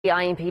The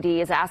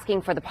IMPD is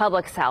asking for the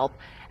public's help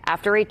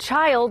after a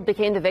child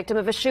became the victim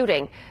of a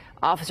shooting.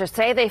 Officers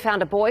say they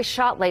found a boy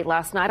shot late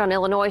last night on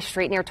Illinois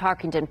Street near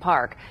Tarkington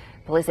Park.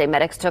 Police say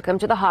medics took him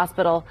to the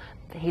hospital.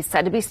 He's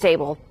said to be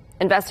stable.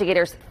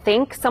 Investigators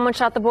think someone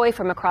shot the boy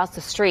from across the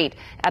street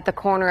at the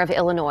corner of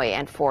Illinois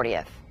and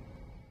 40th.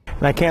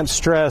 And I can't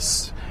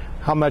stress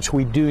how much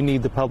we do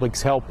need the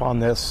public's help on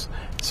this.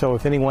 So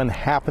if anyone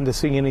happened to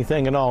see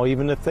anything at all,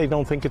 even if they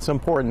don't think it's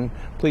important,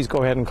 please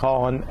go ahead and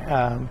call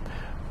and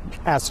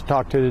ask to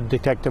talk to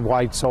Detective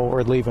Weitzel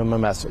or leave him a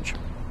message.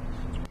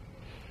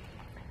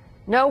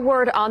 No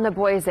word on the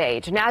boy's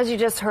age. And as you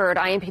just heard,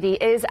 IMPD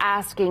is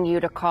asking you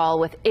to call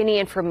with any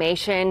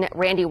information.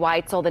 Randy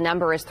Weitzel, the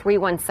number is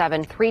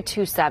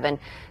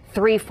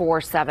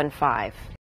 317-327-3475.